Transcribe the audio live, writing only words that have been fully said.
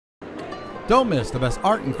Don't miss the best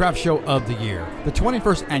art and craft show of the year, the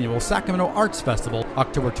 21st Annual Sacramento Arts Festival,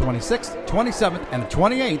 October 26th, 27th, and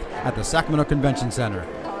 28th at the Sacramento Convention Center.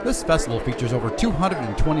 This festival features over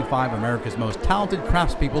 225 America's most talented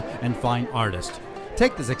craftspeople and fine artists.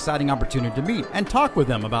 Take this exciting opportunity to meet and talk with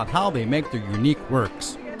them about how they make their unique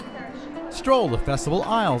works. Stroll the festival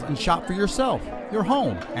aisles and shop for yourself, your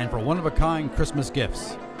home, and for one-of-a-kind Christmas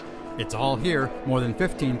gifts. It's all here, more than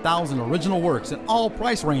 15,000 original works in all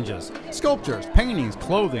price ranges. Sculptures, paintings,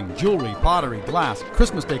 clothing, jewelry, pottery, glass,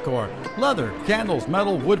 Christmas decor, leather, candles,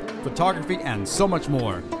 metal, wood, photography, and so much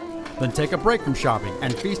more. Then take a break from shopping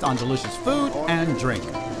and feast on delicious food and drink.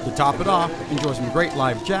 To top it off, enjoy some great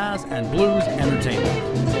live jazz and blues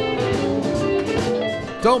entertainment.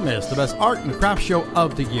 Don't miss the best art and craft show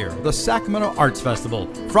of the year, the Sacramento Arts Festival,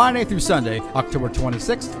 Friday through Sunday, October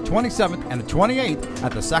 26th, 27th, and 28th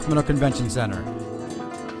at the Sacramento Convention Center.